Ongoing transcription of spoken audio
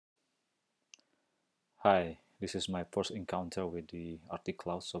Hi, this is my first encounter with the Artik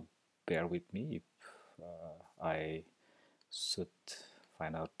Cloud, so bear with me if I should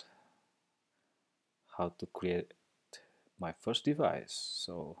find out how to create my first device.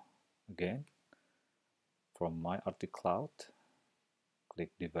 So again, from my Artik Cloud,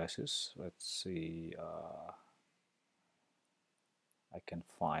 click devices. Let's see, I can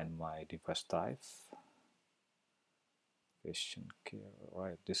find my device type. Patient care,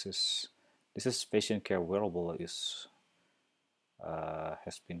 right? This is patient care wearable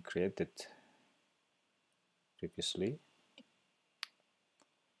has been created previously.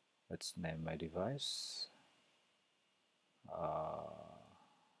 Let's name my device.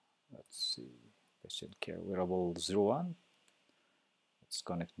 Let's see, patient care wearable 01. Let's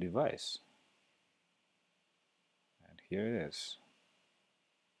connect the device, and here it is.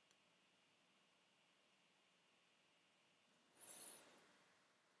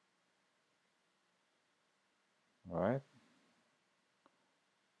 All right,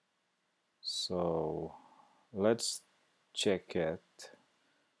 so let's check it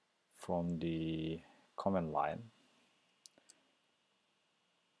from the command line.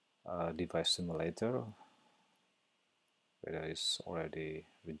 Device simulator, whether it's already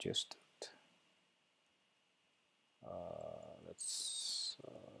registered. Let's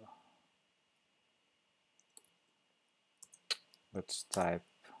type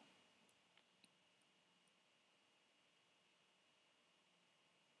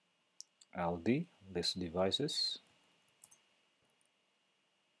LD, list devices,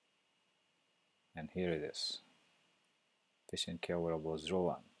 and here it is, patient care wearable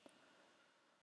 01.